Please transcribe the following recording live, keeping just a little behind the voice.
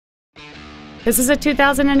This is a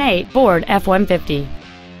 2008 Ford F-150.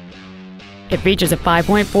 It features a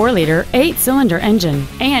 5.4-liter, 8-cylinder engine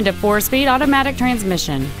and a 4-speed automatic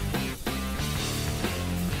transmission.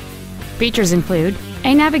 Features include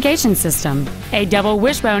a navigation system, a double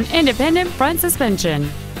wishbone independent front suspension,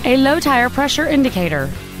 a low tire pressure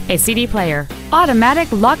indicator, a CD player,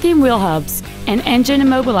 automatic locking wheel hubs, an engine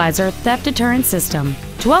immobilizer theft deterrent system,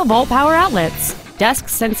 12-volt power outlets, dusk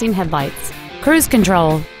sensing headlights, cruise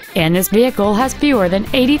control, and this vehicle has fewer than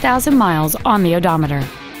 80,000 miles on the odometer.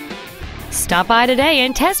 Stop by today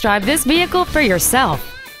and test drive this vehicle for yourself.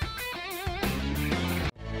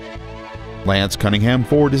 Lance Cunningham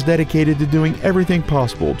Ford is dedicated to doing everything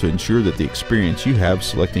possible to ensure that the experience you have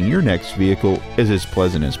selecting your next vehicle is as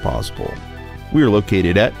pleasant as possible. We are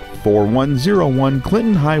located at 4101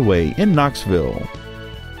 Clinton Highway in Knoxville.